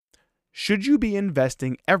Should you be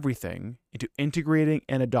investing everything into integrating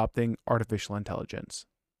and adopting artificial intelligence?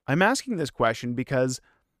 I'm asking this question because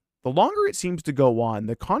the longer it seems to go on,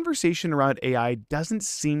 the conversation around AI doesn't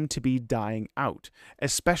seem to be dying out,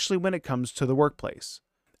 especially when it comes to the workplace.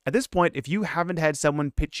 At this point, if you haven't had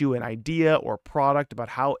someone pitch you an idea or product about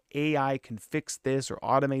how AI can fix this or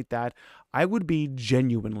automate that, I would be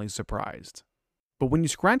genuinely surprised. But when you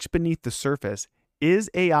scratch beneath the surface, is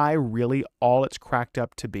AI really all it's cracked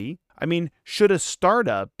up to be? I mean, should a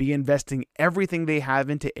startup be investing everything they have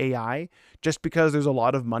into AI just because there's a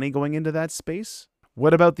lot of money going into that space?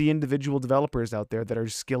 What about the individual developers out there that are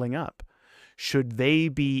skilling up? Should they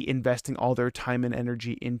be investing all their time and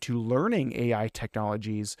energy into learning AI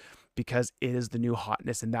technologies because it is the new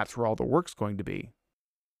hotness and that's where all the work's going to be?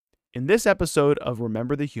 In this episode of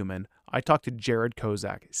Remember the Human, I talked to Jared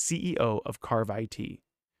Kozak, CEO of Carve IT.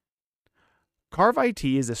 Carve IT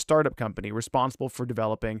is a startup company responsible for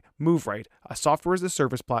developing MoveRight, a software as a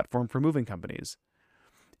service platform for moving companies.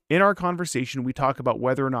 In our conversation, we talk about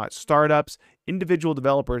whether or not startups, individual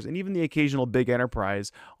developers, and even the occasional big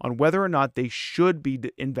enterprise on whether or not they should be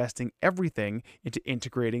investing everything into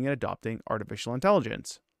integrating and adopting artificial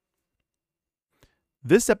intelligence.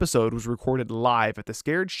 This episode was recorded live at the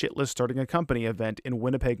Scared Shitless Starting a Company event in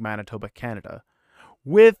Winnipeg, Manitoba, Canada,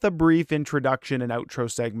 with a brief introduction and outro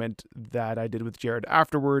segment that I did with Jared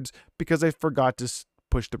afterwards because I forgot to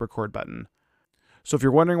push the record button. So if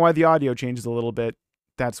you're wondering why the audio changes a little bit,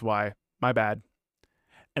 that's why. My bad.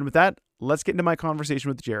 And with that, let's get into my conversation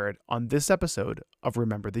with Jared on this episode of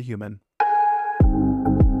Remember the Human.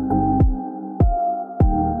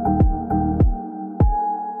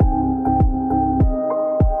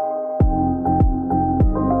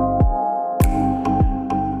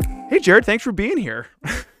 Hey, Jared, thanks for being here.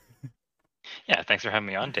 Yeah, thanks for having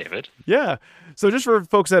me on, David. Yeah. So just for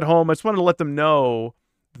folks at home, I just wanted to let them know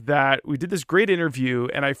that we did this great interview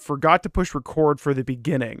and I forgot to push record for the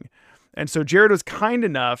beginning. And so Jared was kind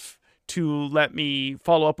enough to let me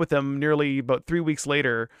follow up with him nearly about 3 weeks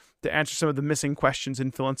later to answer some of the missing questions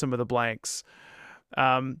and fill in some of the blanks.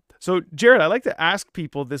 So Jared, I like to ask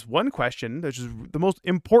people this one question, which is the most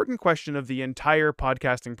important question of the entire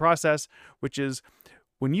podcasting process, which is,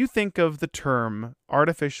 when you think of the term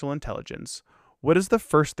artificial intelligence, what is the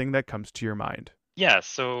first thing that comes to your mind? Yeah,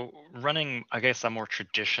 so running, I guess, a more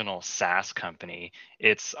traditional SaaS company,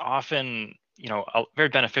 it's often, very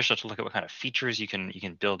beneficial to look at what kind of features you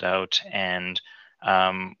can build out and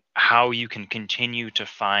how you can continue to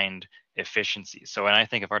find efficiency. So when I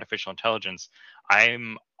think of artificial intelligence,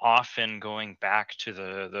 I'm often going back to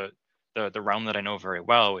the realm that I know very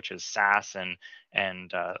well, which is SaaS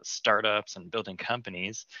and startups and building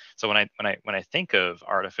companies. So when I think of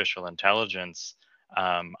artificial intelligence,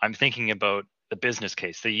 I'm thinking about the business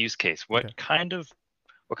case, the use case. Okay.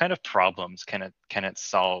 What kind of problems can it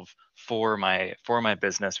solve for my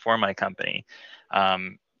business, for my company,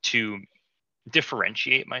 to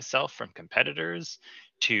differentiate myself from competitors,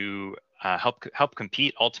 to help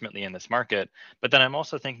compete ultimately in this market. But then I'm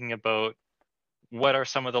also thinking about what are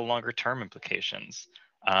some of the longer term implications.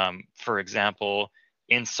 For example,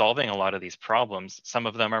 in solving a lot of these problems, some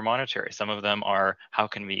of them are monetary, some of them are how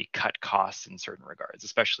can we cut costs in certain regards,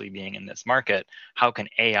 especially being in this market. How can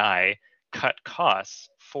AI cut costs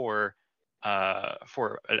for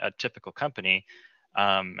a typical company,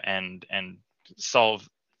 and solve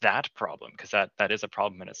that problem, because that is a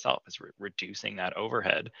problem in itself, is reducing that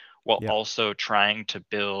overhead while Yeah. also trying to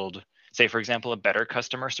build, say, for example, a better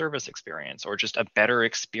customer service experience or just a better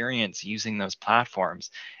experience using those platforms.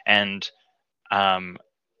 And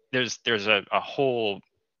there's a whole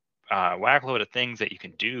whackload of things that you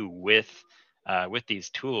can do with these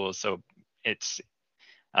tools. So it's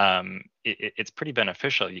it's pretty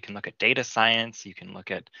beneficial. You can look at data science, you can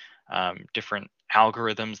look at different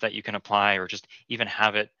algorithms that you can apply, or just even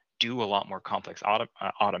have it do a lot more complex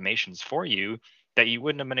automations for you that you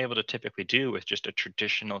wouldn't have been able to typically do with just a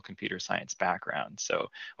traditional computer science background. So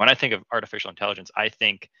when I think of artificial intelligence, I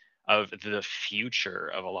think of the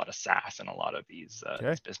future of a lot of SaaS and a lot of these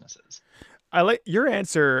Okay. businesses. I like your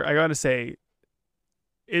answer, I gotta say,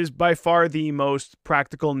 is by far the most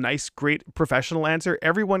practical, nice, great professional answer.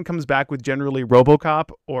 Everyone comes back with generally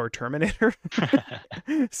RoboCop or Terminator.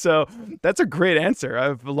 So that's a great answer.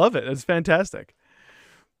 I love it. It's fantastic.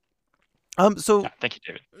 So Yeah, thank you,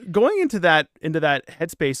 David. going into that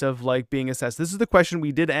headspace of like being assessed, this is the question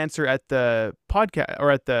we did answer at the podcast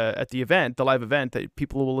or at the event, the live event that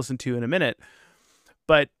people will listen to in a minute.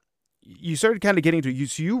 But you started kind of getting to you.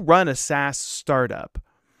 So you run a SaaS startup,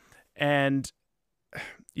 and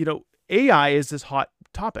AI is this hot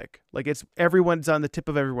topic. Like everyone's on the tip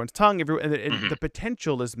of everyone's tongue. And the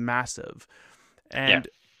potential is massive. And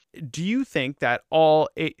do you think that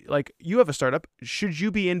like you have a startup, should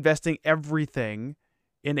you be investing everything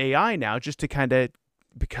in AI now just to kind of,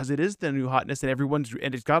 because it is the new hotness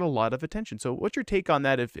and it's got a lot of attention. So what's your take on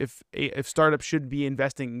that? If startups should be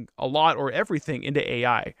investing a lot or everything into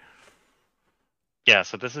AI? Yeah,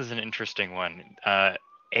 so this is an interesting one.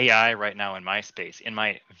 AI right now in my space, in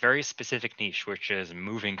my very specific niche, which is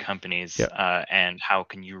moving companies, and how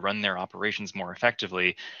can you run their operations more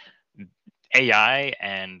effectively. AI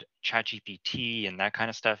and ChatGPT and that kind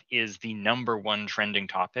of stuff is the number one trending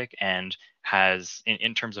topic, and has,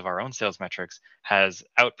 in terms of our own sales metrics, has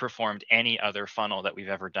outperformed any other funnel that we've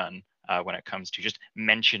ever done when it comes to just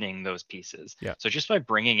mentioning those pieces. So just by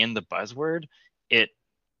bringing in the buzzword, it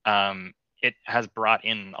has brought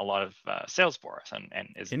in a lot of sales for us, and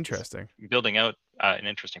is interesting, building out an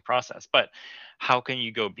interesting process. But how can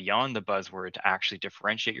you go beyond the buzzword to actually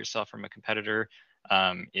differentiate yourself from a competitor?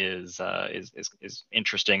 Is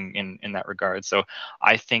interesting in that regard. So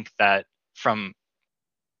I think that from,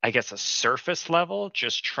 I guess, a surface level,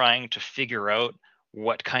 just trying to figure out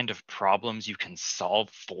what kind of problems you can solve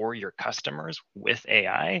for your customers with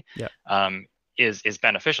AI is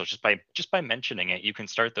beneficial. Just by mentioning it, you can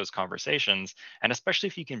start those conversations, and especially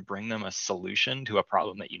if you can bring them a solution to a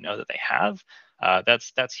problem that you know that they have,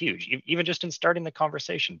 that's huge. Even just in starting the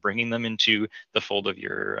conversation, bringing them into the fold of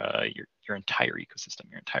your entire ecosystem,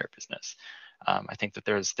 your entire business. I think that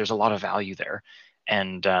there's a lot of value there,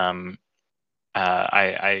 and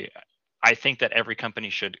I think that every company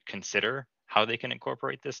should consider how they can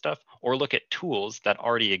incorporate this stuff, or look at tools that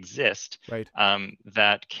already exist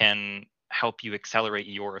that can help you accelerate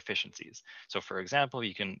your efficiencies. So for example,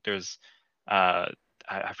 there's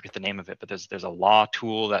I forget the name of it, but there's a law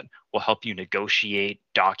tool that will help you negotiate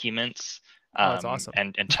documents, that's awesome.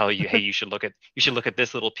 and tell you, hey, you should look at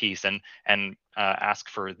this little piece and ask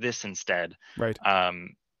for this instead.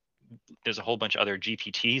 There's a whole bunch of other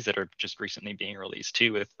GPTs that are just recently being released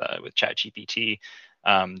too with ChatGPT,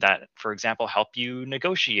 that, for example, help you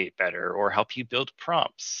negotiate better, or help you build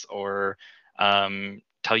prompts, or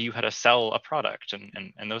tell you how to sell a product,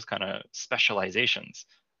 and those kind of specializations.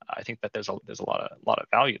 I think that there's a lot of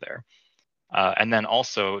value there. And then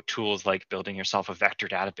also tools like building yourself a vector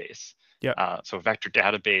database. So a vector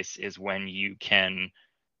database is when you can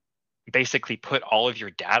basically put all of your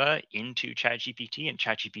data into ChatGPT, and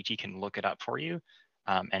ChatGPT can look it up for you,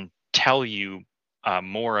 and tell you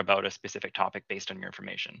more about a specific topic based on your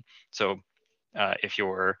information. So if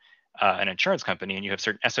you're an insurance company and you have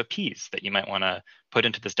certain SOPs that you might want to put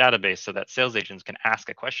into this database so that sales agents can ask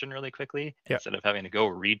a question really quickly instead of having to go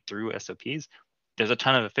read through SOPs, there's a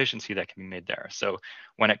ton of efficiency that can be made there. So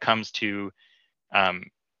when it comes to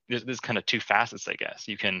there's kind of two facets, I guess.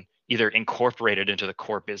 You can either incorporate it into the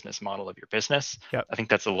core business model of your business. I think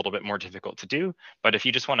that's a little bit more difficult to do. But if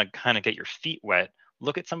you just want to kind of get your feet wet,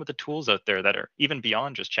 look at some of the tools out there that are even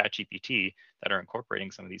beyond just ChatGPT that are incorporating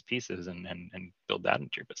some of these pieces, and build that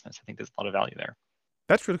into your business. I think there's a lot of value there.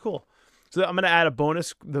 That's really cool. So I'm going to add a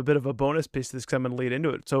bit of a bonus piece to this, because I'm going to lead into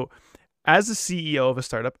it. So as a CEO of a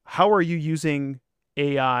startup, how are you using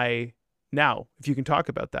AI now? If you can talk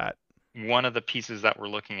about that. One of the pieces that we're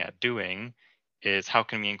looking at doing is how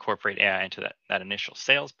can we incorporate AI into that initial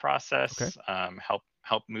sales process,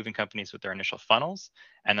 help moving companies with their initial funnels,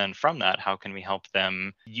 and then from that, how can we help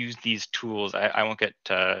them use these tools? I won't get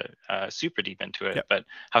super deep into it, but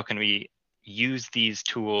how can we use these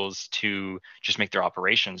tools to just make their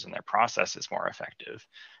operations and their processes more effective?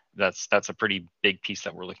 That's a pretty big piece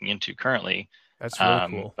that we're looking into currently. That's really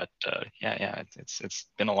cool. But it's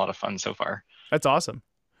been a lot of fun so far. That's awesome.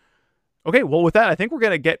 Okay, well, with that, I think we're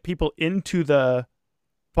going to get people into the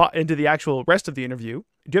actual rest of the interview.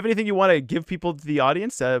 Do you have anything you want to give people to the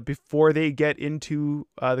audience before they get into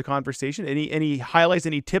the conversation? Any highlights,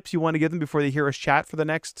 any tips you want to give them before they hear us chat for the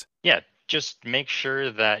next? Yeah, just make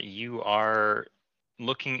sure that you are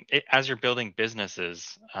looking, as you're building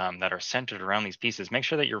businesses that are centered around these pieces, make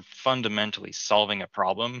sure that you're fundamentally solving a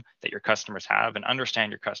problem that your customers have, and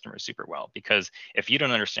understand your customers super well. Because if you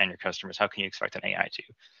don't understand your customers, how can you expect an AI to?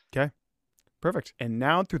 Okay. Perfect. And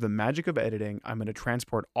now, through the magic of editing, I'm going to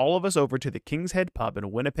transport all of us over to the King's Head Pub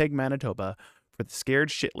in Winnipeg, Manitoba, for the Scared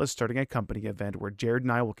Shitless Starting a Company event, where Jared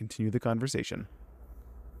and I will continue the conversation.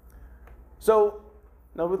 So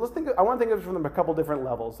now I want to think of it from a couple different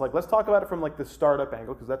levels. Like, let's talk about it from like the startup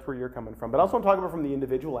angle, because that's where you're coming from. But I also want to talk about it from the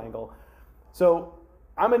individual angle. So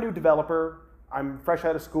I'm a new developer. I'm fresh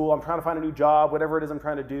out of school. I'm trying to find a new job, whatever it is I'm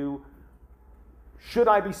trying to do. Should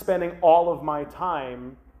I be spending all of my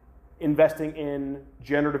time investing in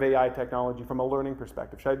generative AI technology from a learning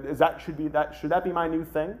perspective? Should that be my new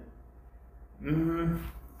thing?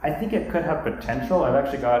 I think it could have potential. I've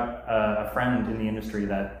actually got a friend in the industry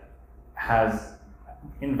that has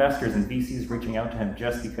investors and VCs reaching out to him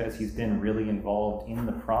just because he's been really involved in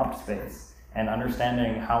the prompt space and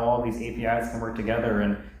understanding how all these APIs can work together.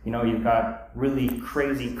 And you've got really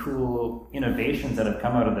crazy cool innovations that have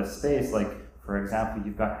come out of this space. Like, for example,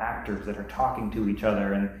 you've got actors that are talking to each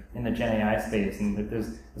other and in the Gen AI space, and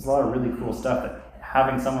there's a lot of really cool stuff that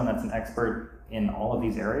having someone that's an expert in all of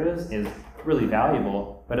these areas is really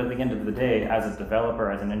valuable. But at the end of the day, as a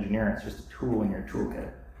developer, as an engineer, it's just a tool in your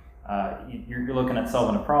toolkit. You're looking at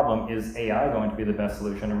solving a problem. Is AI going to be the best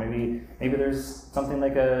solution? Or maybe there's something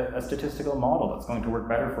like a statistical model that's going to work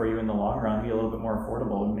better for you in the long run, be a little bit more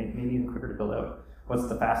affordable, and maybe even quicker to build out. What's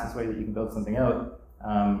the fastest way that you can build something out?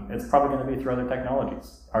 It's probably going to be through other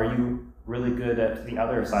technologies. Are you really good at the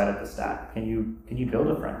other side of the stack? Can you build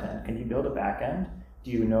a front end? Can you build a back end?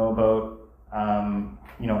 Do you know about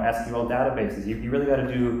SQL databases? You really got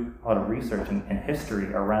to do a lot of research and history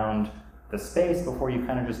around the space before you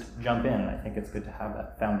kind of just jump in. I think it's good to have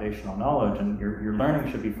that foundational knowledge, and your learning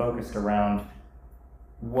should be focused around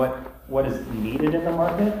what is needed in the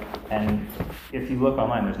market. And if you look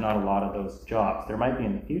online, there's not a lot of those jobs. There might be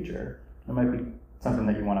in the future. There might be something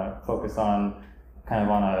that you want to focus on kind of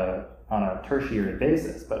on a tertiary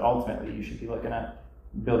basis, but ultimately you should be looking at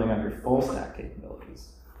building up your full stack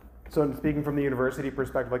capabilities. So speaking from the university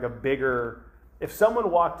perspective, if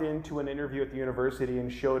someone walked into an interview at the university and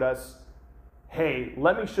showed us, hey,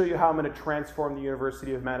 let me show you how I'm going to transform the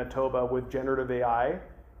University of Manitoba with generative AI,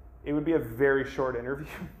 it would be a very short interview.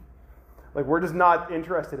 We're just not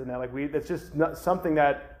interested in that. That's just not something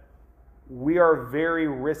that we are very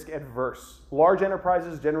risk adverse. Large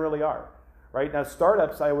enterprises generally are, right? Now,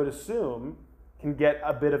 startups, I would assume, can get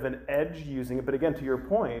a bit of an edge using it. But again, to your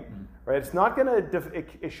point, right? It's not going to,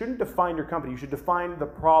 it shouldn't define your company. You should define the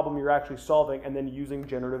problem you're actually solving and then using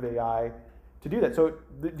generative AI to do that. So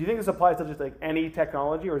do you think this applies to just any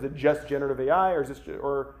technology, or is it just generative AI, or is this,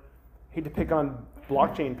 or I hate to pick on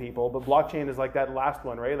blockchain people, but blockchain is like that last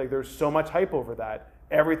one, right? There's so much hype over that.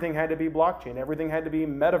 Everything had to be blockchain. Everything had to be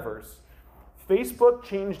metaverse. Facebook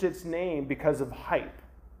changed its name because of hype.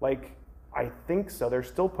 I think so. They're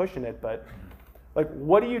still pushing it, but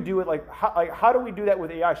what do you do with how do we do that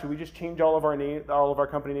with AI? Should we just change all of our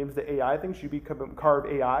company names to AI things? Should we carve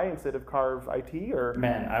AI instead of carve IT? Or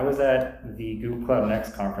man, I was at the Google Cloud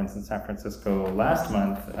Next conference in San Francisco last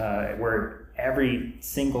month, where every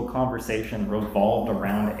single conversation revolved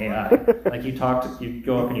around AI. You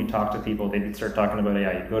go up and you talk to people, they'd start talking about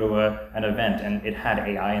AI. You'd go to an event and it had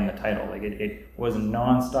AI in the title. It was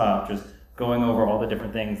nonstop, just going over all the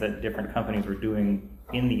different things that different companies were doing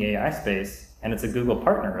in the AI space. And it's a Google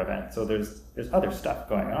partner event, so there's other stuff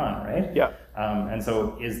going on, right? Yeah. And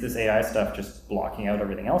so is this AI stuff just blocking out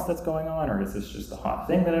everything else that's going on, or is this just the hot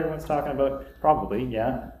thing that everyone's talking about? Probably,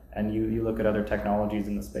 yeah. And you look at other technologies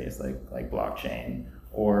in the space like blockchain,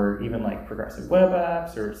 or even progressive web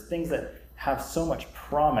apps, or things that have so much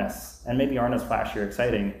promise and maybe aren't as flashy or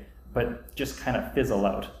exciting, but just kind of fizzle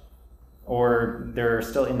out. Or they're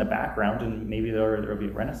still in the background, and maybe there'll be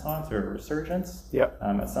a renaissance or a resurgence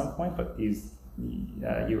at some point. But these,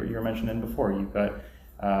 you were mentioning before, you've got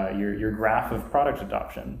your graph of product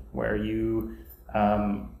adoption, where you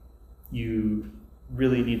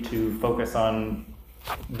really need to focus on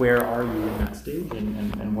where are you in that stage,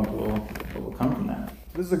 and what will come from that.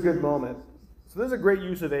 This is a good moment. So this is a great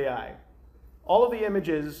use of AI. All of the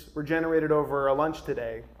images were generated over a lunch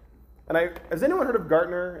today. And has anyone heard of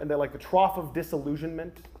Gartner and the trough of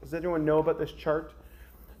disillusionment? Does anyone know about this chart?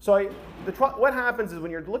 So what happens is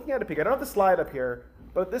when you're looking at a peak, I don't have the slide up here,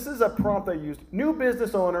 but this is a prompt I used. New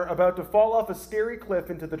business owner about to fall off a scary cliff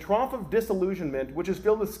into the trough of disillusionment, which is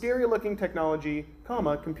filled with scary looking technology,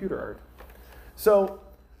 computer art. So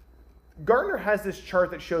Gartner has this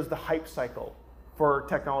chart that shows the hype cycle for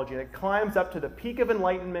technology, and it climbs up to the peak of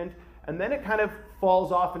enlightenment, and then it kind of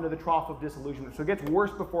falls off into the trough of disillusionment. So it gets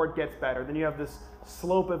worse before it gets better. Then you have this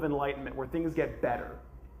slope of enlightenment where things get better,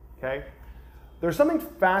 okay? There's something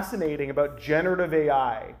fascinating about generative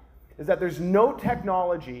AI, is that there's no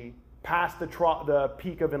technology past the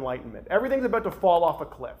peak of enlightenment. Everything's about to fall off a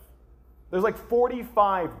cliff. There's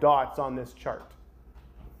 45 dots on this chart.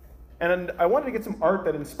 And I wanted to get some art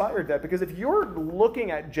that inspired that, because if you're looking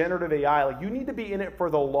at generative AI, you need to be in it for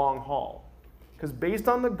the long haul. Because based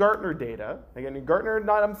on the Gartner data, again, Gartner,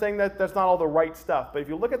 I'm saying that that's not all the right stuff, but if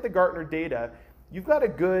you look at the Gartner data, you've got a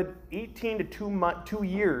good 18 to 2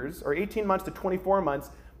 years, or 18 months to 24 months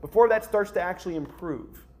before that starts to actually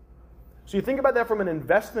improve. So you think about that from an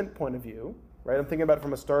investment point of view, right? I'm thinking about it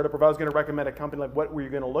from a startup, or if I was going to recommend a company, like what were you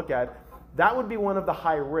going to look at? That would be one of the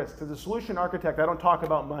high risks. As a solution architect, I don't talk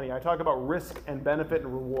about money. I talk about risk and benefit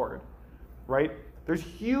and reward, right? There's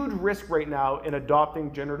huge risk right now in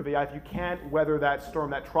adopting generative AI if you can't weather that storm,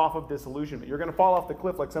 that trough of disillusionment. You're going to fall off the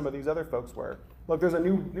cliff like some of these other folks were. Look, there's a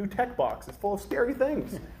new tech box. It's full of scary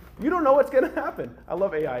things. You don't know what's going to happen. I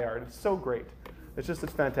love AI art. It's so great. It's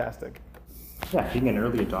fantastic. Yeah, being an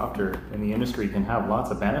early adopter in the industry can have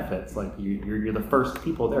lots of benefits. Like you're the first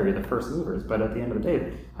people there, you're the first movers. But at the end of the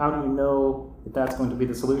day, how do you know that that's going to be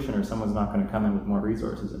the solution, or someone's not going to come in with more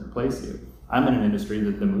resources and replace you? I'm in an industry,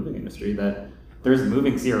 the moving industry, that there's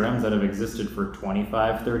moving CRMs that have existed for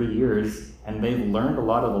 25, 30 years, and they've learned a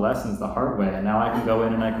lot of the lessons the hard way. And now I can go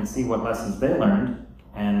in and I can see what lessons they learned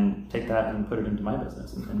and take that and put it into my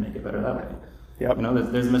business and make it better that way. Yep. You know,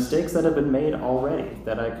 there's mistakes that have been made already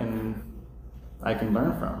that I can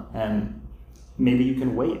learn from, and maybe you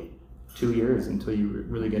can wait 2 years until you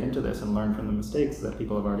really get into this and learn from the mistakes that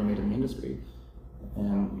people have already made in the industry,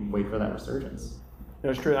 and wait for that resurgence. No,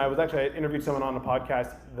 it's true. I interviewed someone on a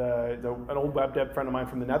podcast, an old web dev friend of mine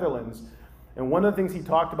from the Netherlands, and one of the things he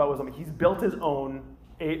talked about was he's built his own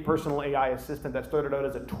personal AI assistant that started out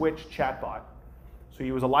as a Twitch chatbot. So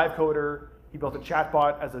he was a live coder. He built a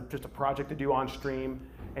chatbot as just a project to do on stream.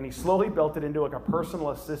 And he slowly built it into like a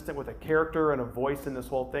personal assistant with a character and a voice in this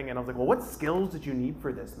whole thing. And I was like, well, what skills did you need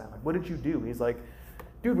for this, man? Like, what did you do? He's like,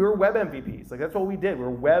 dude, we were web MVPs. Like, that's what we did. We're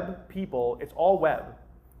web people. It's all web.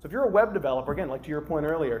 So if you're a web developer, again, like to your point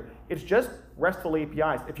earlier, it's just RESTful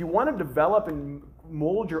APIs. If you want to develop and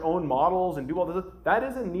mold your own models and do all this, that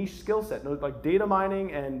is a niche skill set. Like data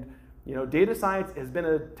mining and data science has been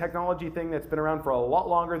a technology thing that's been around for a lot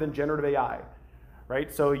longer than generative AI. Right?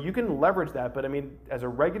 So you can leverage that, but I mean, as a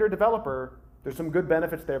regular developer, there's some good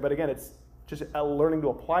benefits there, but again, it's just learning to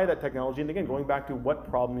apply that technology, and again, going back to what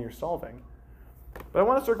problem you're solving. But I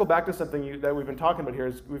want to circle back to something that we've been talking about here,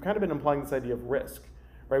 is we've kind of been implying this idea of risk,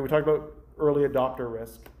 right? We talked about early adopter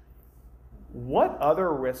risk. What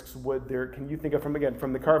other risks can you think of from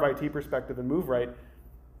the Carve IT perspective and MoveRight,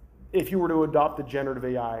 if you were to adopt the generative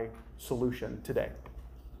AI solution today?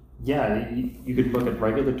 Yeah, you could look at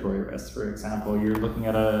regulatory risks, for example. You're looking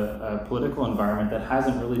at a political environment that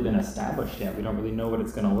hasn't really been established yet. We don't really know what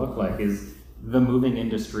it's going to look like. Is the moving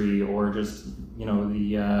industry, or just the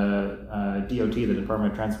DOT, the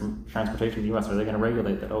Department of Transportation in the U.S., are they going to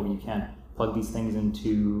regulate that? Oh, you can't plug these things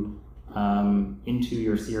into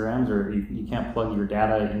your CRMs, or you can't plug your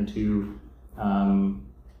data into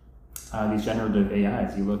these generative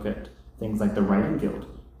AIs. You look at things like the Writing Guild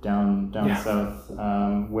down south,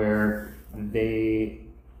 where they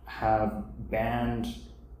have banned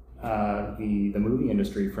the movie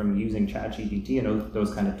industry from using ChatGPT and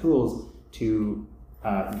those kind of tools to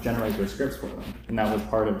generate their scripts for them. And that was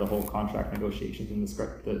part of the whole contract negotiations and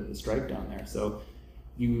the strike down there. So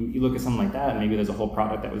you look at something like that, and maybe there's a whole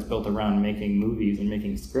product that was built around making movies and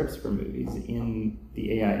making scripts for movies in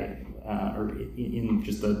the AI, or in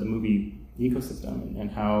just the movie ecosystem, and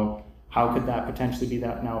how could that potentially be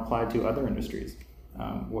that now applied to other industries?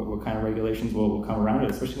 What kind of regulations will come around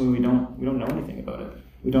it, especially when we don't know anything about it.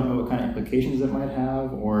 We don't know what kind of implications it might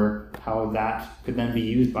have, or how that could then be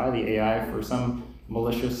used by the AI for some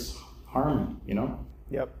malicious harm,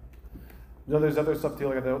 Yep. No, there's other stuff too.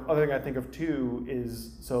 Like the other thing I think of too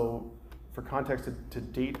is, so for context to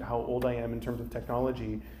date how old I am in terms of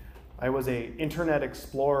technology, I was a Internet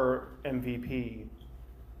Explorer MVP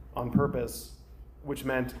on purpose, which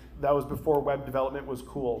meant that was before web development was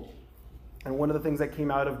cool. And one of the things that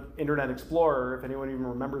came out of Internet Explorer, if anyone even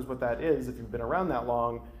remembers what that is, if you've been around that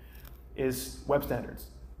long, is web standards,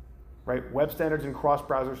 right? Web standards and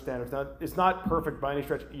cross-browser standards. Now, it's not perfect by any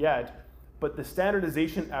stretch yet, but the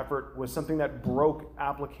standardization effort was something that broke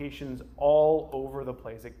applications all over the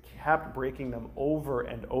place. It kept breaking them over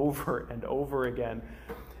and over and over again.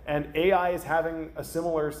 And AI is having a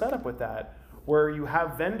similar setup with that, where you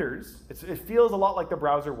have vendors. It feels a lot like the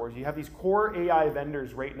browser wars. You have these core AI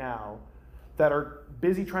vendors right now that are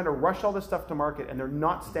busy trying to rush all this stuff to market, and they're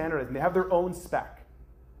not standardized, and they have their own spec.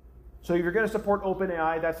 So if you're going to support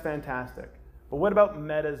OpenAI, that's fantastic. But what about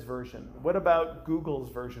Meta's version? What about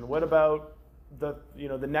Google's version? What about the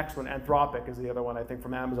next one? Anthropic is the other one, I think,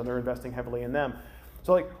 from Amazon. They're investing heavily in them.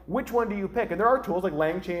 So like, which one do you pick? And there are tools like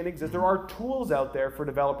LangChain exists. There are tools out there for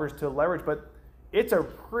developers to leverage, but it's a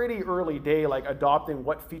pretty early day, like adopting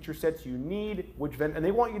what feature sets you need, which vendor, and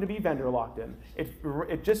they want you to be vendor locked in.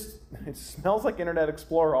 It smells like Internet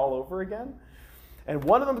Explorer all over again. And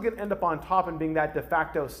one of them is going to end up on top and being that de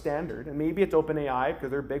facto standard. And maybe it's OpenAI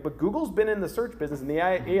because they're big, but Google's been in the search business and the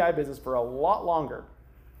AI business for a lot longer.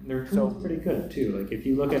 Their tool's pretty good too. Like if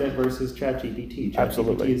you look at it versus ChatGPT,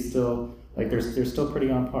 Absolutely. is still like they're still pretty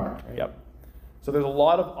on par. Right? Yep. So there's a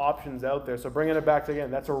lot of options out there. So bringing it back to, again,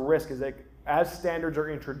 that's a risk. Is like as standards are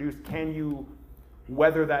introduced, can you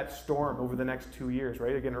weather that storm over the next 2 years?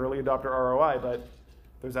 Right. Again, early adopter ROI, but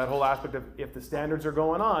there's that whole aspect of if the standards are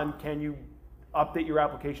going on, can you update your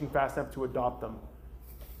application fast enough to adopt them?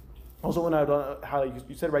 Also, when I highlight,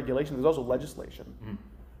 you said regulation, there's also legislation,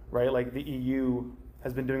 right? Like the EU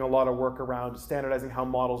has been doing a lot of work around standardizing how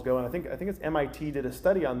models go, and I think it's MIT did a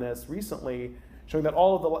study on this recently, showing that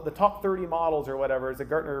all of the top 30 models or whatever, it's a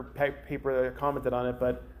Gartner paper that commented on it,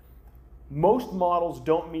 but most models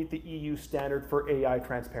don't meet the EU standard for AI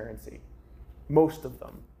transparency. Most of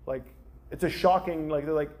them, like it's a shocking, like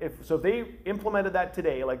they're like if they implemented that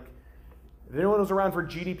today, like if anyone was around for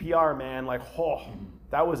GDPR, man, like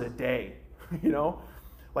that was a day, you know.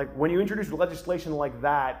 Like when you introduce legislation like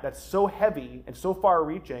that, that's so heavy and so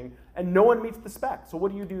far-reaching, and no one meets the spec. So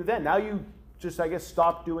what do you do then? Now you just, I guess,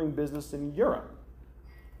 stop doing business in Europe.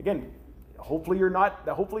 Again, hopefully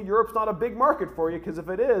Europe's not a big market for you, because if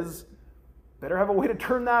it is, better have a way to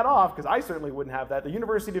turn that off, because I certainly wouldn't have that. The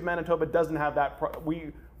University of Manitoba doesn't have that.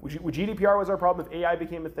 GDPR was our problem. If AI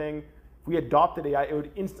became a thing, if we adopted AI, it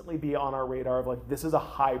would instantly be on our radar of like, this is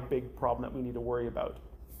a big problem that we need to worry about.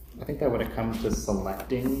 I think that when it comes to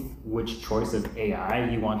selecting which choice of AI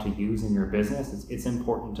you want to use in your business, it's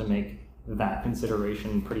important to make that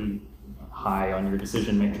consideration pretty high on your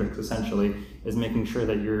decision matrix. Essentially, is making sure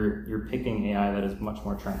that you're picking AI that is much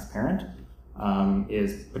more transparent,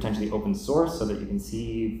 is potentially open source, so that you can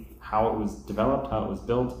see how it was developed, how it was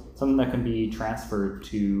built, something that can be transferred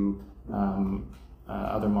to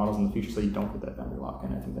other models in the future, so you don't get that vendor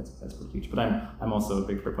lock-in. I think that's pretty huge. But I'm also a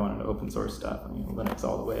big proponent of open source stuff. I mean, Linux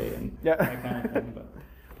all the way and that kind of thing. But.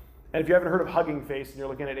 And if you haven't heard of Hugging Face and you're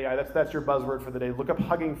looking at AI, that's your buzzword for the day. Look up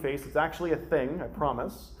Hugging Face. It's actually a thing, I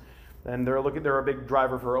promise. And they're a big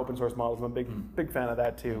driver for open source models. I'm a big fan of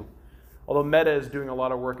that too. Although Meta is doing a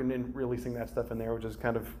lot of work in releasing that stuff in there, which is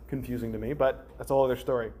kind of confusing to me. But that's a whole other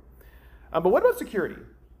story. But what about security?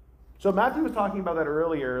 So Matthew was talking about that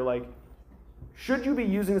earlier. Like, should you be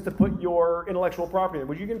using this to put your intellectual property in?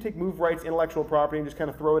 Would you going to take MoveRight's intellectual property and just kind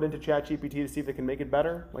of throw it into ChatGPT to see if they can make it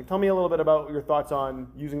better? Like, tell me a little bit about your thoughts on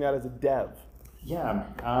using that as a dev. Yeah,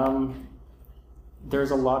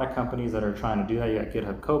 there's a lot of companies that are trying to do that. You got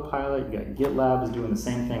GitHub Copilot, you got GitLab is doing the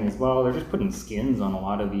same thing as well. They're just putting skins on a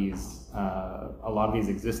lot of these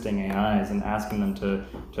existing AIs and asking them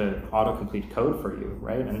to autocomplete code for you,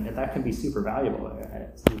 right? And that can be super valuable.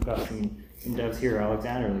 We've got some devs here,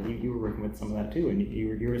 Alexander. Like you were working with some of that too, and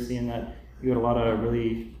you were seeing that you had a lot of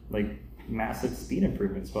really like massive speed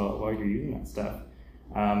improvements while you're using that stuff.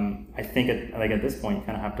 I think at this point you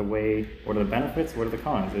kind of have to weigh what are the benefits, what are the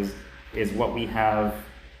cons. Is what we have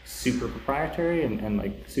super proprietary and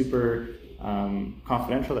like super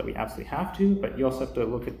confidential that we absolutely have to, but you also have to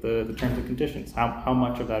look at the terms and conditions. How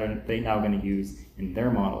much of that are they now going to use in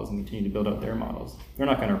their models and continue to build out their models? They're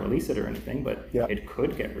not going to release it or anything, but it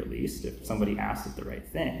could get released if somebody asks it the right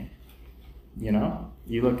thing. You know,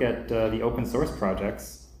 you look at the open source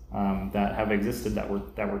projects that have existed that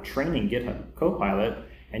were training GitHub Copilot,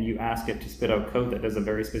 and you ask it to spit out code that does a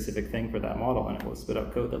very specific thing for that model, and it will spit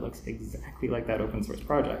out code that looks exactly like that open source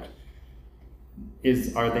project.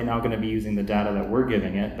 Are they now going to be using the data that we're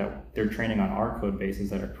giving it, that they're training on our code bases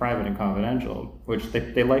that are private and confidential, which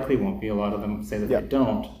they likely won't be. A lot of them say that they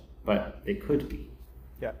don't, but they could be.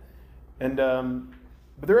 Yeah, and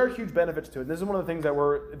but there are huge benefits to it. This is one of the things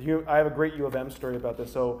that I have a great U of M story about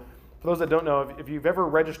this. So for those that don't know, if you've ever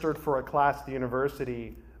registered for a class at the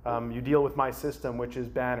university, you deal with my system, which is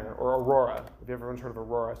Banner, or Aurora, if everyone's heard of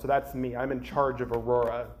Aurora. So that's me. I'm in charge of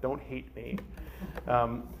Aurora. Don't hate me.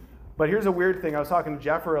 But here's a weird thing. I was talking to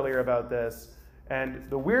Jeff earlier about this. And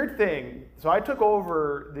the weird thing, so I took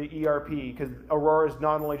over the ERP, because Aurora is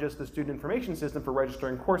not only just the student information system for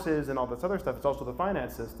registering courses and all this other stuff, it's also the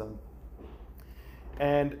finance system.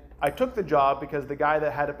 And I took the job because the guy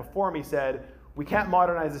that had it before me said, we can't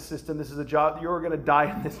modernize the system. This is a job. You're going to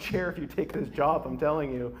die in this chair if you take this job, I'm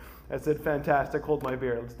telling you. I said, fantastic, hold my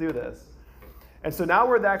beer, let's do this. And so now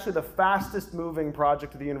we're actually the fastest moving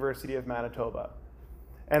project at the University of Manitoba.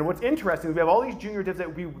 And what's interesting is we have all these junior devs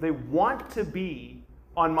that they want to be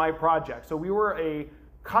on my project. So we were a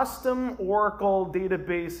custom Oracle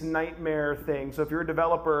database nightmare thing. So if you're a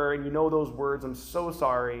developer and you know those words, I'm so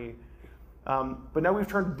sorry. But now we've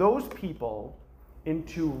turned those people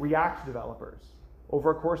into React developers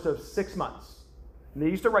over a course of 6 months. And they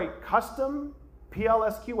used to write custom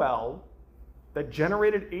PLSQL that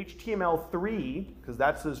generated HTML3, because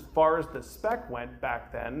that's as far as the spec went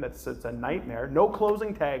back then. It's a nightmare. No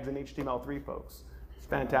closing tags in HTML3, folks. It's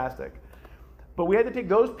fantastic. But we had to take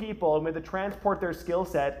those people and we had to transport their skill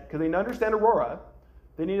set, because they didn't understand Aurora.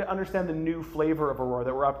 They need to understand the new flavor of Aurora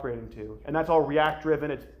that we're upgrading to. And that's all React driven,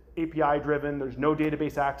 it's API driven, there's no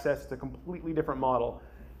database access, it's a completely different model.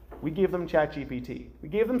 We gave them ChatGPT. We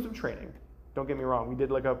gave them some training. Don't get me wrong, we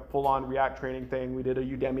did like a full-on React training thing. We did a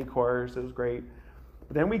Udemy course, it was great.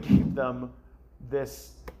 But then we gave them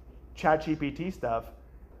this ChatGPT stuff.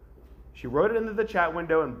 She wrote it into the chat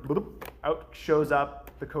window and bloop, out shows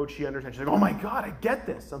up the code she understands. She's like, oh my God, I get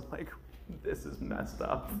this. I'm like, this is messed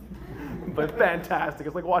up, but fantastic.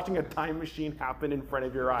 It's like watching a time machine happen in front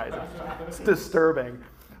of your eyes. It's disturbing.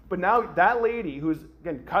 But now that lady, who's,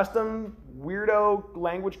 again, custom, weirdo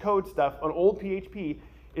language code stuff on old PHP,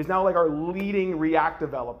 is now like our leading React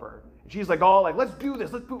developer. She's like, oh, like, let's do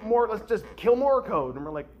this, let's put more, let's just kill more code. And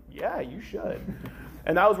we're like, yeah, you should.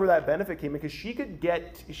 And that was where that benefit came in, because she could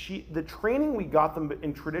get, the training we got them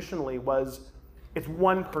in traditionally was, it's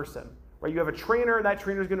one person, right? You have a trainer, and that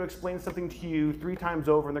trainer is going to explain something to you 3 times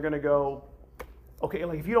over, and they're going to go, okay,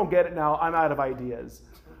 like if you don't get it now, I'm out of ideas.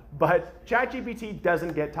 But ChatGPT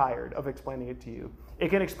doesn't get tired of explaining it to you. It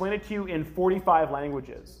can explain it to you in 45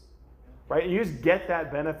 languages. Right? And you just get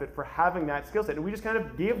that benefit for having that skill set. And we just kind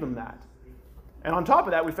of gave them that. And on top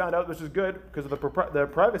of that, we found out this is good because of the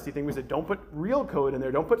privacy thing. We said, don't put real code in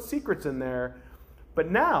there. Don't put secrets in there. But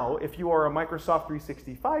now, if you are a Microsoft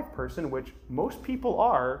 365 person, which most people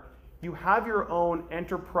are, you have your own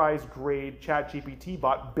enterprise-grade ChatGPT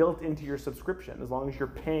bot built into your subscription, as long as you're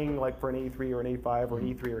paying like for an A3 or an A5 or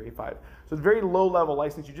an E3 or A5. So it's a very low-level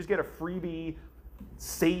license. You just get a freebie,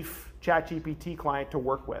 safe ChatGPT client to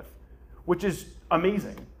work with, which is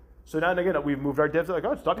amazing. So now and again, we've moved our devs, like,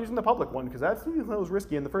 oh, stop using the public one, because that was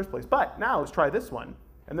risky in the first place. But now let's try this one.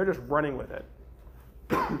 And they're just running with it.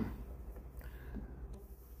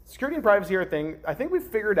 Security and privacy are a thing. I think we've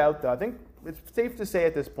figured out, though, I think it's safe to say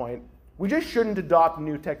at this point, we just shouldn't adopt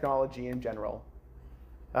new technology in general.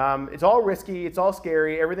 It's all risky, it's all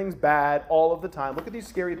scary, everything's bad all of the time. Look at these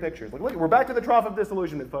scary pictures. Look, we're back to the trough of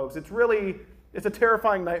disillusionment, folks. It's a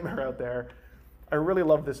terrifying nightmare out there. I really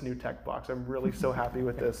love this new tech box. I'm really so happy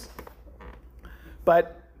with this.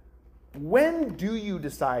 But when do you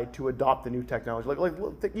decide to adopt the new technology?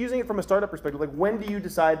 Like using it from a startup perspective, like when do you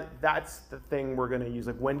decide that's the thing we're going to use?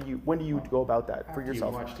 Like when do you go about that for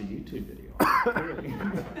yourself? You watched a YouTube video.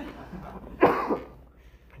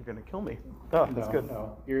 You're going to kill me. Oh, that's good.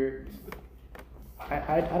 No,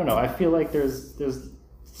 I don't know. I feel like there's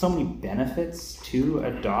so many benefits to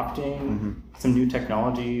adopting some new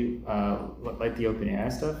technology, like the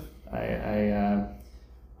OpenAI stuff.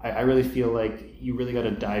 I really feel like you really got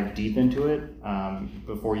to dive deep into it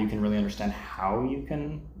before you can really understand how you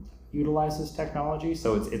can utilize this technology.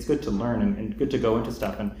 So it's good to learn and good to go into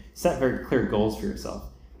stuff and set very clear goals for yourself.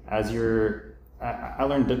 I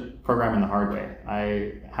learned to program in the hard way.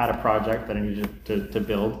 I had a project that I needed to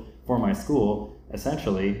build for my school,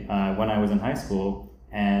 essentially, when I was in high school.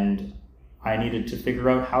 And I needed to figure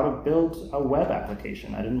out how to build a web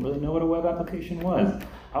application. I didn't really know what a web application was.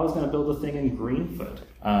 I was going to build a thing in Greenfoot.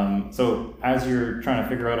 So as you're trying to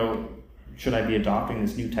figure out, should I be adopting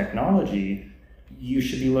this new technology, you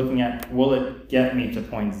should be looking at, will it get me to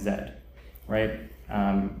point Z, right?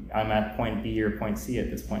 I'm at point B or point C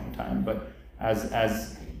at this point in time. But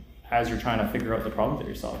as you're trying to figure out the problems that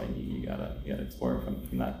you're solving, you gotta explore it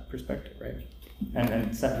from that perspective, right?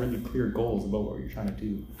 And set really clear goals about what you're trying to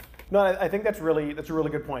do. No, I think that's a really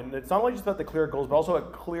good point. And it's not only just about the clear goals, but also a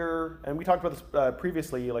clear, and we talked about this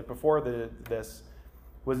previously, like before this,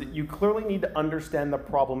 was that you clearly need to understand the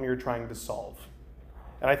problem you're trying to solve.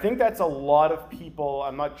 And I think that's a lot of people,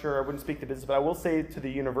 I'm not sure, I wouldn't speak to business, but I will say to the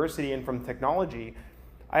university and from technology,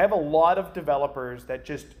 I have a lot of developers that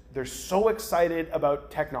they're so excited about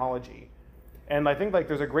technology. And I think like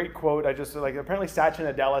there's a great quote, apparently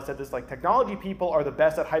Satya Nadella said this, like, technology people are the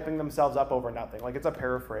best at hyping themselves up over nothing. Like, it's a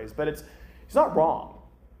paraphrase, but it's not wrong,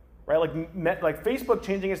 right? Like Facebook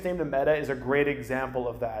changing its name to Meta is a great example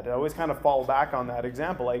of that. I always kind of fall back on that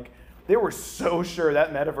example. Like, they were so sure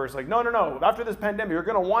that metaverse, like, no, after this pandemic, you're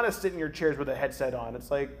gonna wanna sit in your chairs with a headset on.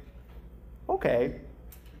 It's like, okay,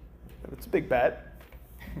 it's a big bet.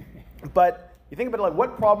 But you think about it, like,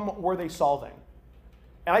 what problem were they solving?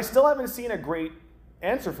 And I still haven't seen a great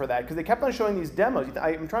answer for that, because they kept on showing these demos.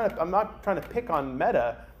 I'm not trying to pick on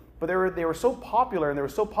Meta, but they were so popular and they were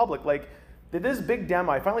so public. Like, they did this big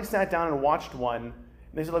demo. I finally sat down and watched one, and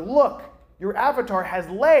they said, like, look, your avatar has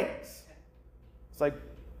legs. It's like,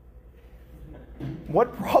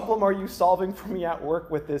 what problem are you solving for me at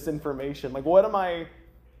work with this information? Like, what am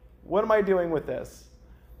I doing with this?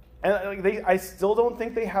 And I still don't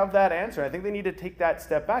think they have that answer. I think they need to take that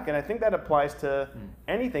step back. And I think that applies to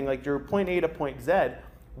anything, like your point A to point Z.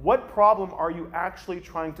 What problem are you actually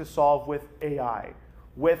trying to solve with AI,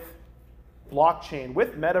 with blockchain,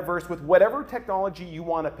 with metaverse, with whatever technology you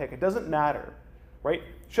want to pick? It doesn't matter, right?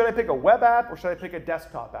 Should I pick a web app or should I pick a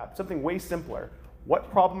desktop app? Something way simpler.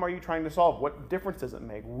 What problem are you trying to solve? What difference does it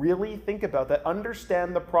make? Really think about that.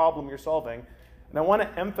 Understand the problem you're solving. And I want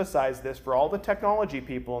to emphasize this for all the technology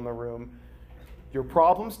people in the room. Your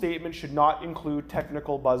problem statement should not include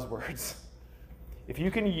technical buzzwords. If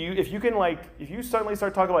you suddenly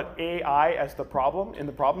start talking about AI as the problem in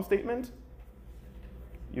the problem statement,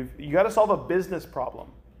 you got to solve a business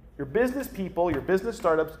problem. Your business people, your business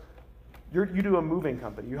startups, you do a moving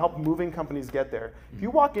company. You help moving companies get there. If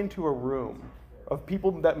you walk into a room of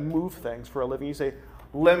people that move things for a living, you say,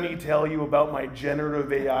 let me tell you about my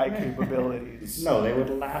generative AI capabilities. No, they would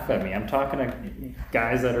laugh at me. I'm talking to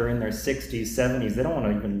guys that are in their 60s, 70s. They don't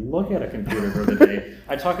want to even look at a computer for the day.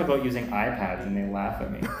 I talk about using iPads and they laugh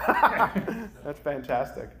at me. That's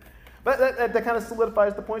fantastic. But that kind of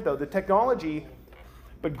solidifies the point, though. The technology,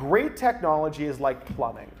 but great technology is like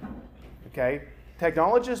plumbing, okay?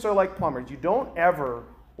 Technologists are like plumbers. You don't ever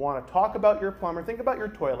want to talk about your plumber. Think about your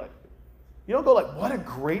toilet. You don't go like, what a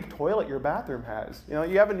great toilet your bathroom has. You know,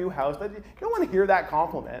 you have a new house. You don't want to hear that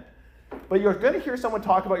compliment. But you're going to hear someone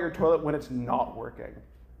talk about your toilet when it's not working.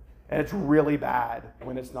 And it's really bad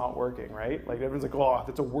when it's not working, right? Like everyone's like, oh,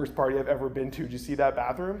 that's the worst party I've ever been to. Did you see that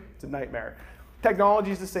bathroom? It's a nightmare. Technology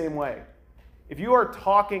is the same way. If you are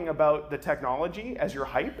talking about the technology as your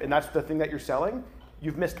hype, and that's the thing that you're selling,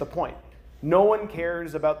 you've missed the point. No one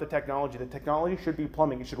cares about the technology. The technology should be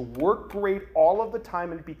plumbing. It should work great all of the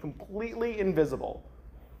time and be completely invisible.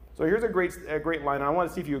 So here's a great line, and I want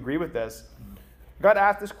to see if you agree with this. I got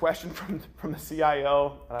asked this question from the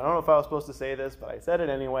CIO, and I don't know if I was supposed to say this, but I said it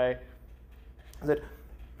anyway. I said,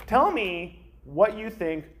 tell me what you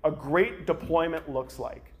think a great deployment looks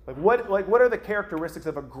like. What are the characteristics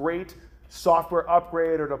of a great software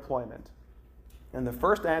upgrade or deployment? And the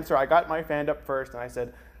first answer, I got my hand up first, and I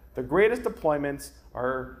said, the greatest deployments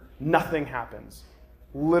are nothing happens.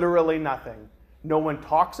 Literally nothing. No one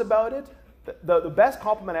talks about it. The best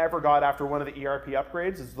compliment I ever got after one of the ERP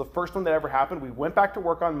upgrades is the first one that ever happened. We went back to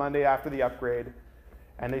work on Monday after the upgrade,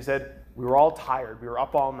 and they said, we were all tired. We were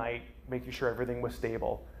up all night making sure everything was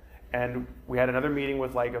stable. And we had another meeting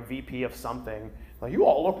with like a VP of something. Like, you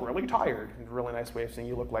all look really tired. And a really nice way of saying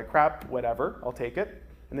you look like crap, whatever, I'll take it.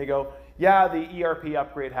 And they go, yeah, the ERP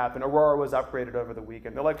upgrade happened. Aurora was upgraded over the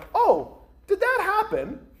weekend. They're like, oh, did that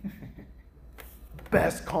happen?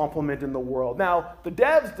 Best compliment in the world. Now, the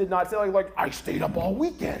devs did not say like, I stayed up all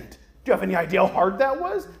weekend. Do you have any idea how hard that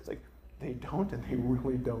was? It's like, they don't, and they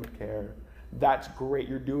really don't care. That's great.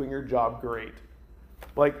 You're doing your job great.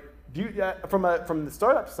 Like, from the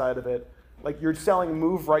startup side of it, like you're selling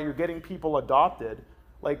Move Right, you're getting people adopted.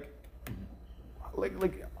 Like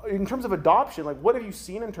in terms of adoption, like what have you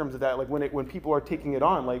seen in terms of that? Like when people are taking it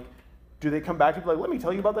on, like do they come back and be like, let me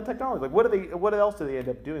tell you about the technology? Like what else do they end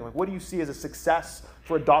up doing? Like what do you see as a success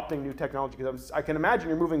for adopting new technology? Because I can imagine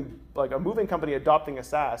you're a moving company adopting a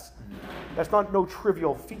SaaS. That's no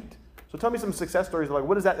trivial feat. So tell me some success stories. Like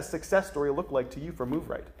what does a success story look like to you for Move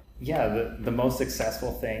Right? Yeah, the most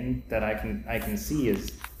successful thing that I can see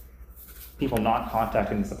is people not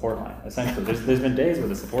contacting the support line. Essentially, there's been days where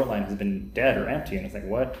the support line has been dead or empty, and it's like,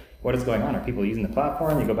 what is going on? Are people using the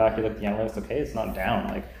platform? You go back, you look at the analytics. Okay, it's not down.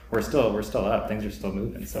 Like we're still up. Things are still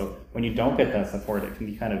moving. So when you don't get that support, it can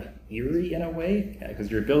be kind of eerie in a way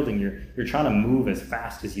because you're trying to move as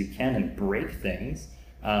fast as you can and break things.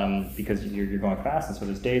 Because you're going fast, and so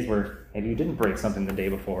there's days where maybe you didn't break something the day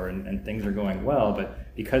before and things are going well,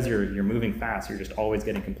 but because you're moving fast, you're just always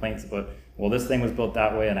getting complaints about, well, this thing was built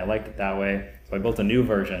that way and I liked it that way, so I built a new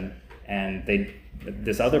version, and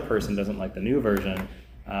this other person doesn't like the new version,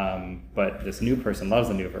 but this new person loves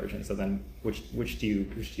the new version. So then which do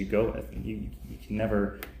you go with? And you can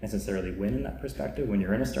never necessarily win in that perspective when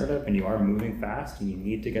you're in a startup and you are moving fast and you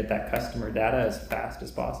need to get that customer data as fast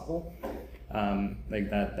as possible. Like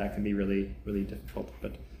that can be really, really difficult,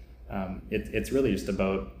 but it's really just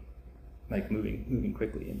about like moving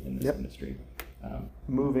quickly in this industry.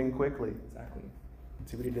 Moving quickly. Exactly.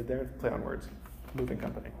 See what he did there? Play on words. Moving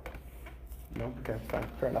company. No? Okay, fine.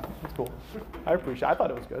 Fair enough. That's cool. I appreciate it. I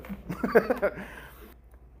thought it was good.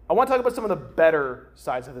 I want to talk about some of the better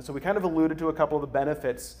sides of this. So we kind of alluded to a couple of the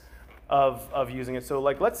benefits of using it. So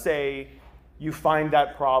like let's say you find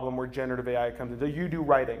that problem where generative AI comes in. You do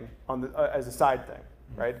writing on as a side thing.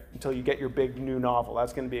 right? Until you get your big new novel.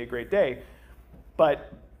 That's going to be a great day.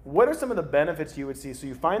 But what are some of the benefits you would see? So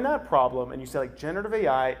you find that problem and you say, like, generative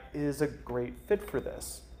AI is a great fit for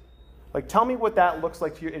this. Like, tell me what that looks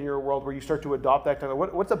like to you in your world where you start to adopt that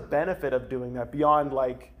technology. What's a benefit of doing that beyond,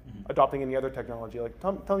 like, adopting any other technology? Like,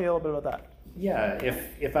 tell me a little bit about that. Yeah,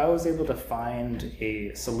 if I was able to find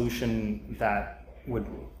a solution that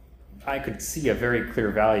I could see a very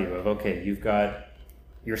clear value of, okay,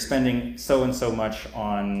 you're spending so and so much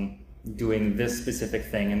on doing this specific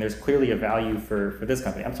thing, and there's clearly a value for this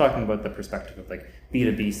company. I'm talking about the perspective of like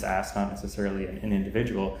B2B SaaS, not necessarily an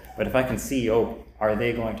individual, but if I can see, are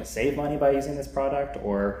they going to save money by using this product,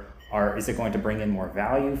 or is it going to bring in more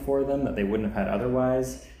value for them that they wouldn't have had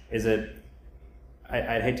otherwise?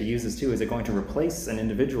 I'd hate to use this too, is it going to replace an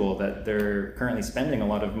individual that they're currently spending a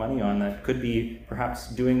lot of money on that could be perhaps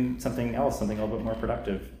doing something else, something a little bit more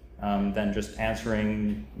productive than just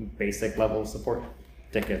answering basic level support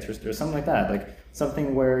tickets or something like that, like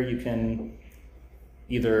something where you can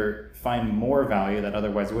either find more value that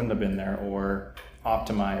otherwise wouldn't have been there or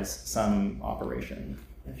optimize some operation,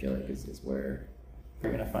 I feel like is where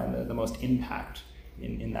you're going to find the most impact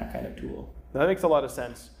in that kind of tool. That makes a lot of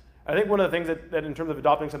sense. I think one of the things that in terms of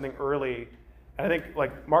adopting something early, and I think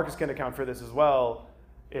like Marcus can account for this as well,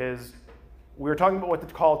 is we were talking about what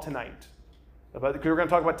to call tonight. We were going to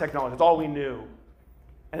talk about technology. It's all we knew.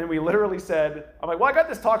 And then we literally said, I'm like, well, I got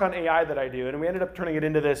this talk on AI that I do, and we ended up turning it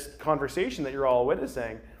into this conversation that you're all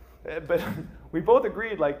witnessing. But we both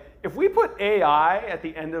agreed, like, if we put AI at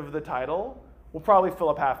the end of the title, we'll probably fill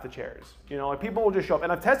up half the chairs. You know, like people will just show up.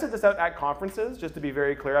 And I've tested this out at conferences, just to be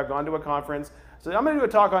very clear. I've gone to a conference, so I'm going to do a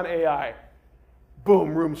talk on AI.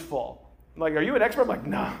 Boom, room's full. I'm like, are you an expert? I'm like,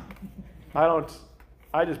 no, I don't.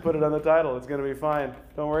 I just put it on the title. It's going to be fine.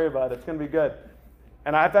 Don't worry about it. It's going to be good.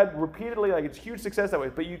 And I've had repeatedly, like, it's huge success that way.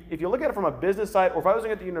 But if you look at it from a business side, or if I was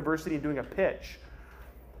at the university and doing a pitch,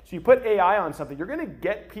 so you put AI on something, you're going to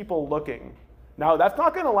get people looking. Now, that's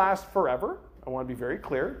not going to last forever. I want to be very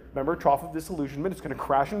clear. Remember, trough of disillusionment. It's going to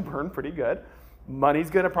crash and burn pretty good. Money's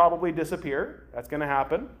going to probably disappear. That's going to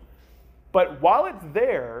happen. But while it's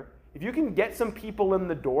there, if you can get some people in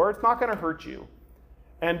the door, it's not going to hurt you.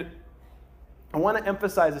 And I want to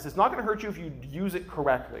emphasize this. It's not going to hurt you if you use it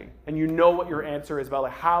correctly and you know what your answer is about,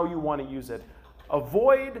 like how you want to use it.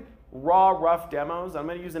 Avoid raw, rough demos. I'm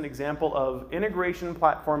going to use an example of integration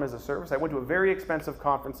platform as a service. I went to a very expensive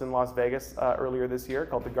conference in Las Vegas earlier this year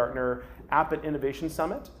called the Gartner App and Innovation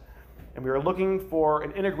Summit. And we were looking for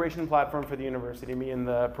an integration platform for the university, me and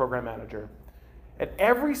the program manager. And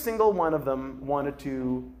every single one of them wanted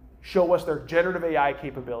to show us their generative AI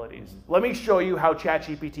capabilities. Let me show you how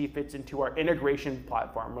ChatGPT fits into our integration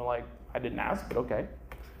platform. We're like, I didn't ask, but okay.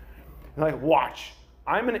 They're like, watch.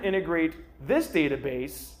 I'm going to integrate this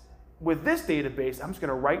database with this database. I'm just going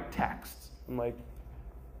to write text. I'm like,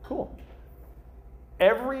 cool.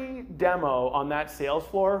 Every demo on that sales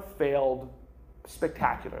floor failed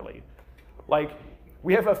spectacularly. Like,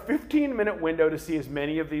 we have a 15-minute window to see as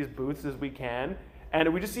many of these booths as we can,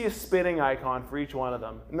 and we just see a spinning icon for each one of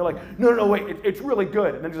them. And they're like, no, wait, it's really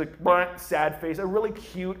good. And then just like, sad face, a really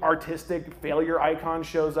cute, artistic failure icon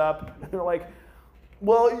shows up. And they're like,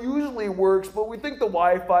 well, it usually works, but we think the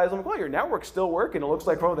Wi-Fi is, I'm like, well, your network's still working. It looks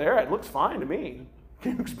like from there, it looks fine to me.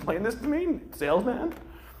 Can you explain this to me, salesman?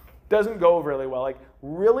 Doesn't go really well. Like,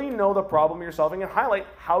 really know the problem you're solving and highlight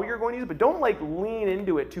how you're going to use it, but don't like lean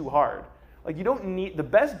into it too hard. Like, you don't need, the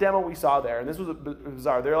best demo we saw there, and this was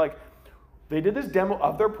bizarre, they did this demo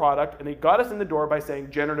of their product, and they got us in the door by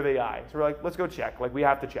saying generative AI. So we're like, let's go check. Like, we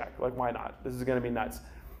have to check. Like, why not? This is going to be nuts.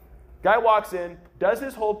 Guy walks in, does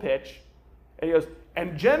his whole pitch, and he goes,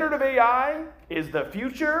 and generative AI is the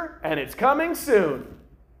future, and it's coming soon.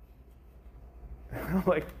 I'm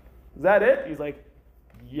like, is that it? He's like,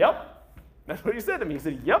 yep. That's what he said to me. He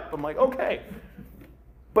said, yep. I'm like, okay.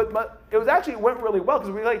 But it was actually, it went really well,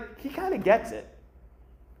 because we were like, he kind of gets it.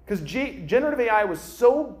 Because generative AI was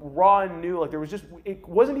so raw and new, like it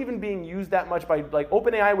wasn't even being used that much by, like,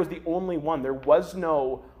 OpenAI was the only one. There was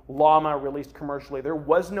no Llama released commercially. There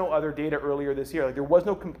was no other data earlier this year. Like, there was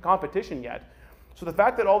no competition yet. So the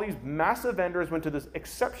fact that all these massive vendors went to this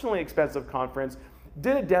exceptionally expensive conference,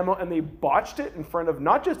 did a demo, and they botched it in front of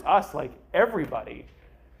not just us, like everybody.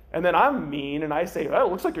 And then I'm mean, and I say, oh,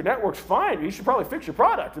 it looks like your network's fine. You should probably fix your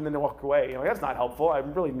product. And then they walk away. You know, that's not helpful.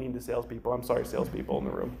 I'm really mean to salespeople. I'm sorry, salespeople in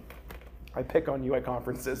the room. I pick on you at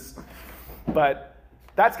conferences. But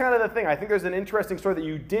that's kind of the thing. I think there's an interesting story that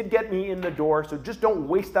you did get me in the door, so just don't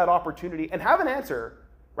waste that opportunity and have an answer,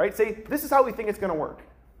 right? Say, this is how we think it's going to work.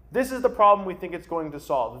 This is the problem we think it's going to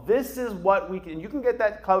solve. This is what we can, you can get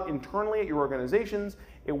that clout internally at your organizations.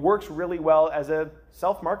 it works really well as a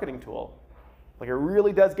self-marketing tool. Like it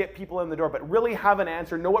really does get people in the door, but really have an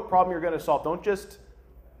answer, know what problem you're going to solve. Don't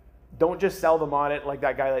just sell them on it like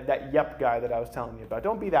that guy, like that Yep guy that I was telling you about.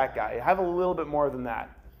 Don't be that guy. Have a little bit more than that.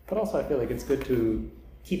 But also I feel like it's good to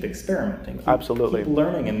keep experimenting. Absolutely. Keep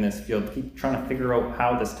learning in this field. Keep trying to figure out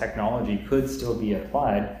how this technology could still be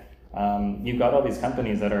applied. You've got all these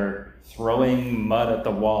companies that are throwing mud at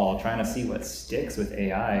the wall, trying to see what sticks with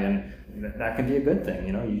AI, and that can be a good thing.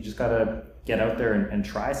 You know, you just got to get out there and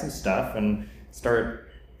try some stuff and start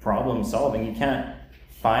problem solving. You can't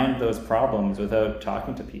find those problems without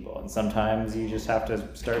talking to people, and sometimes you just have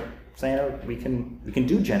to start saying, oh, we can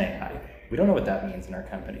do Gen AI. We don't know what that means in our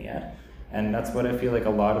company yet. And that's what I feel like a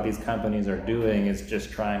lot of these companies are doing, is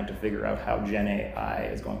just trying to figure out how Gen AI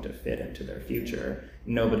is going to fit into their future.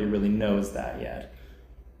 Nobody really knows that yet.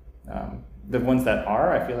 The ones that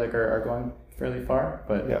are, I feel like, are going fairly far,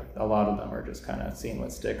 but yeah, a lot of them are just kind of seeing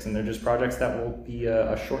what sticks, and they're just projects that will be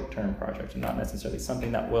a short-term project and not necessarily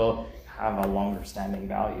something that will have a longer-standing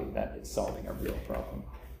value that is solving a real problem.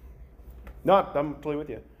 No, I'm totally with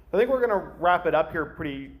you. I think we're going to wrap it up here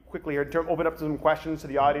pretty quickly here. Open up some questions to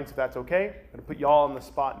the audience, if that's okay. I'm going to put you all on the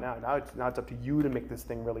spot now. Now it's up to you to make this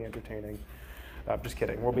thing really entertaining. Just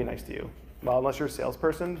kidding. We'll be nice to you. Well, unless you're a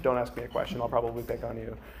salesperson, don't ask me a question. I'll probably pick on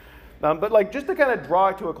you. But like, just to kind of draw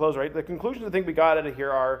it to a close, right? The conclusions I think we got out of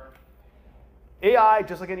here are AI,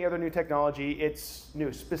 just like any other new technology, it's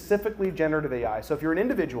new, specifically generative AI. So if you're an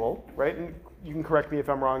individual, right, and you can correct me if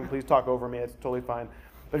I'm wrong, please talk over me, it's totally fine.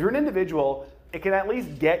 But if you're an individual, it can at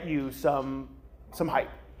least get you some hype,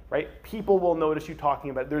 right? People will notice you talking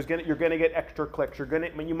about it. You're gonna get extra clicks.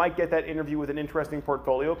 You might get that interview with an interesting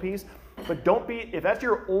portfolio piece, but if that's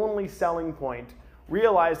your only selling point,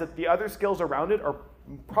 realize that the other skills around it are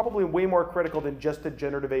probably way more critical than just the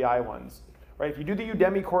generative AI ones, right? If you do the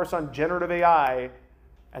Udemy course on generative AI,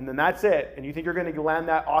 and then that's it, and you think you're gonna land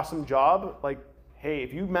that awesome job, like, hey,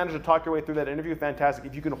 if you manage to talk your way through that interview, fantastic.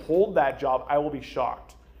 If you can hold that job, I will be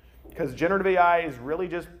shocked. Because generative AI is really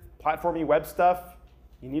just platformy web stuff.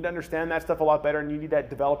 You need to understand that stuff a lot better, and you need that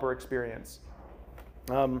developer experience.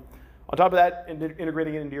 On top of that,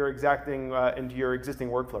 integrating it into your existing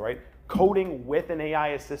workflow, right? Coding with an AI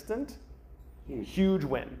assistant, huge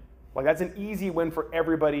win. Like that's an easy win for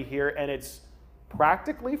everybody here, and it's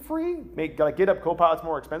practically free. Like GitHub Copilot's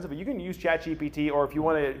more expensive, but you can use ChatGPT, or if you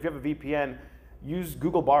have a VPN, use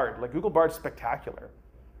Google Bard. Like Google Bard's spectacular.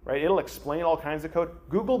 Right? It'll explain all kinds of code.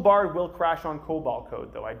 Google Bard will crash on COBOL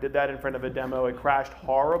code, though. I did that in front of a demo. It crashed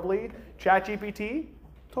horribly. ChatGPT,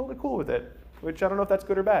 totally cool with it, which I don't know if that's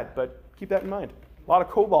good or bad, but keep that in mind. A lot of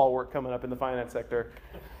COBOL work coming up in the finance sector.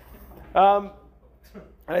 And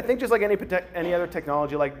I think just like any other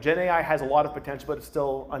technology, like Gen AI has a lot of potential, but it's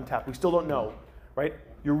still untapped. We still don't know, right?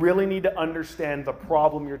 You really need to understand the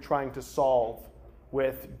problem you're trying to solve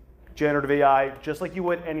with generative AI, just like you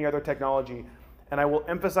would any other technology. And I will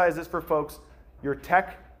emphasize this for folks, your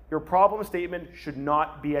problem statement should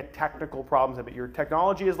not be a technical problem statement. Your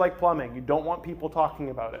technology is like plumbing. You don't want people talking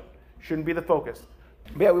about it. Shouldn't be the focus.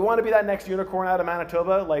 But yeah, we want to be that next unicorn out of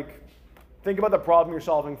Manitoba. Like, think about the problem you're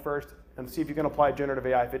solving first and see if you can apply generative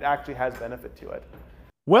AI if it actually has benefit to it.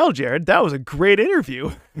 Well, Jared, that was a great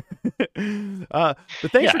interview. But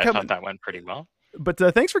thanks for coming. I thought that went pretty well. But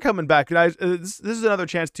thanks for coming back, guys. This is another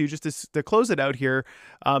chance to close it out here.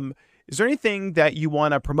 Is there anything that you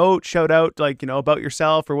want to promote, shout out, like, about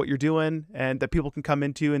yourself or what you're doing, and that people can come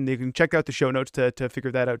into and they can check out the show notes to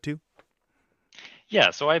figure that out too?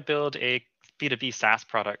 Yeah, so I build a B2B SaaS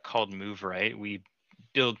product called MoveRight. We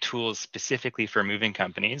build tools specifically for moving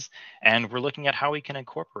companies, and we're looking at how we can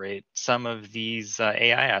incorporate some of these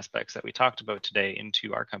AI aspects that we talked about today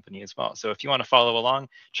into our company as well. So if you want to follow along,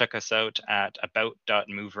 check us out at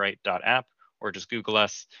about.moveright.app, or just Google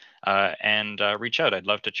us and reach out. I'd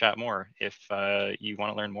love to chat more if you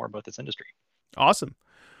want to learn more about this industry. Awesome.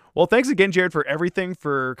 Well, thanks again, Jared, for everything,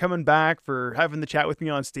 for coming back, for having the chat with me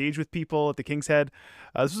on stage with people at the King's Head.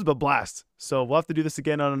 This was a blast. So we'll have to do this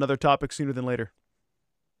again on another topic sooner than later.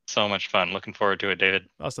 So much fun. Looking forward to it, David.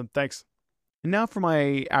 Awesome. Thanks. And now for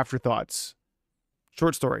my afterthoughts.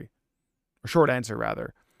 Short story, or short answer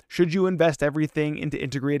rather. Should you invest everything into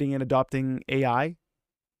integrating and adopting AI?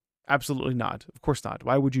 Absolutely not. Of course not.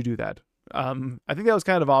 Why would you do that? I think that was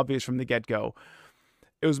kind of obvious from the get-go.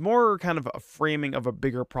 It was more kind of a framing of a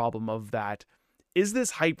bigger problem of that. Is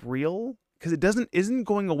this hype real? Because it isn't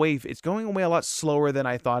going away. It's going away a lot slower than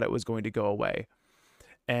I thought it was going to go away.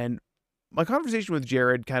 And my conversation with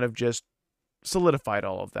Jared kind of just solidified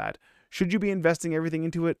all of that. Should you be investing everything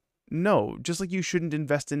into it? No, just like you shouldn't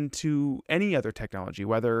invest into any other technology,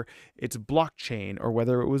 whether it's blockchain or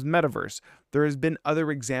whether it was metaverse. There has been other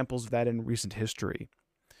examples of that in recent history.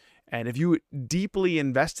 And if you deeply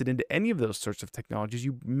invested into any of those sorts of technologies,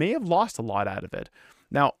 you may have lost a lot out of it.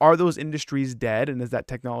 Now, are those industries dead and has that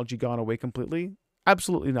technology gone away completely?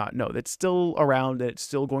 Absolutely not. No, it's still around and it's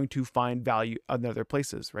still going to find value in other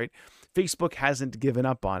places, right? Facebook hasn't given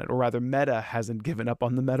up on it, or rather Meta hasn't given up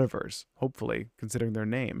on the metaverse, hopefully, considering their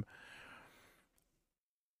name.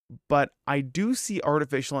 But I do see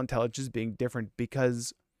artificial intelligence being different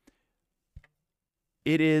because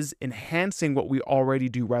it is enhancing what we already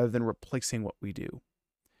do rather than replacing what we do.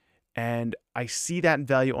 And I see that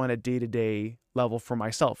value on a day-to-day level for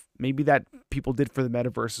myself. Maybe that people did for the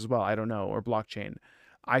metaverse as well. I don't know, or blockchain.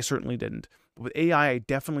 I certainly didn't. But with AI, I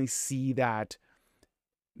definitely see that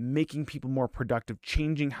making people more productive,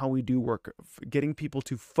 changing how we do work, getting people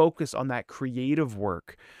to focus on that creative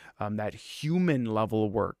work, that human level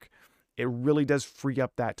work. It really does free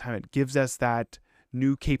up that time. It gives us that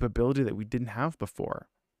new capability that we didn't have before.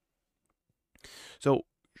 So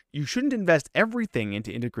you shouldn't invest everything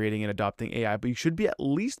into integrating and adopting AI, but you should at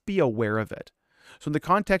least be aware of it. So in the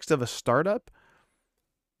context of a startup,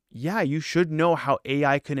 yeah, you should know how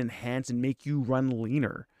AI can enhance and make you run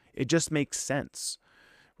leaner. It just makes sense,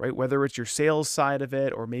 right? Whether it's your sales side of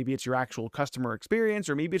it, or maybe it's your actual customer experience,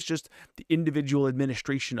 or maybe it's just the individual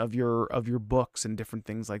administration of your books and different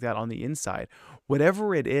things like that on the inside.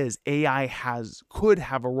 Whatever it is, AI could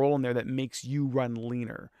have a role in there that makes you run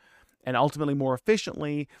leaner and ultimately more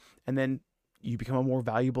efficiently, and then you become a more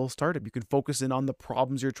valuable startup. You can focus in on the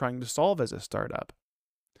problems you're trying to solve as a startup.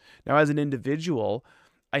 Now, as an individual,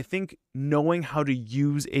 I think knowing how to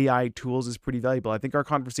use AI tools is pretty valuable. I think our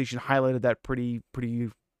conversation highlighted that pretty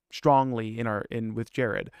strongly with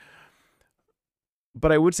Jared.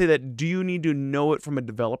 But I would say that, do you need to know it from a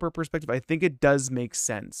developer perspective? I think it does make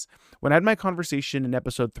sense. When I had my conversation in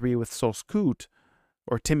episode 3 with Sos Kut,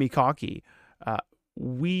 or Timmy Cockey,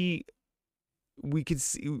 we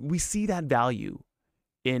see that value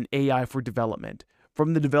in AI for development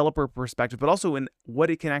from the developer perspective, but also in what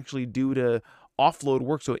it can actually do to offload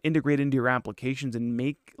work, so integrate into your applications and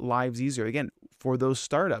make lives easier. Again, for those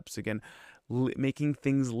startups, making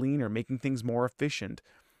things leaner, making things more efficient.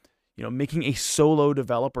 Making a solo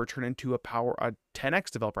developer turn into a 10x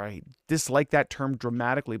developer. I dislike that term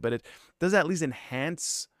dramatically, but it does at least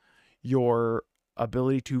enhance your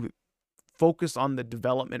ability to focus on the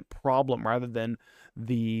development problem rather than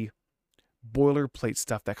the boilerplate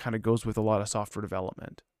stuff that kind of goes with a lot of software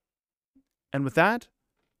development. And with that,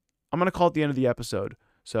 I'm going to call it the end of the episode.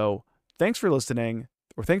 So thanks for listening,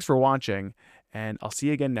 or thanks for watching, and I'll see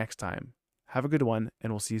you again next time. Have a good one,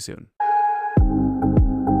 and we'll see you soon.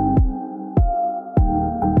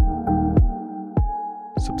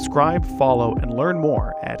 Subscribe, follow, and learn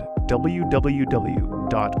more at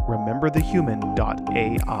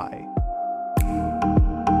www.rememberthehuman.ai.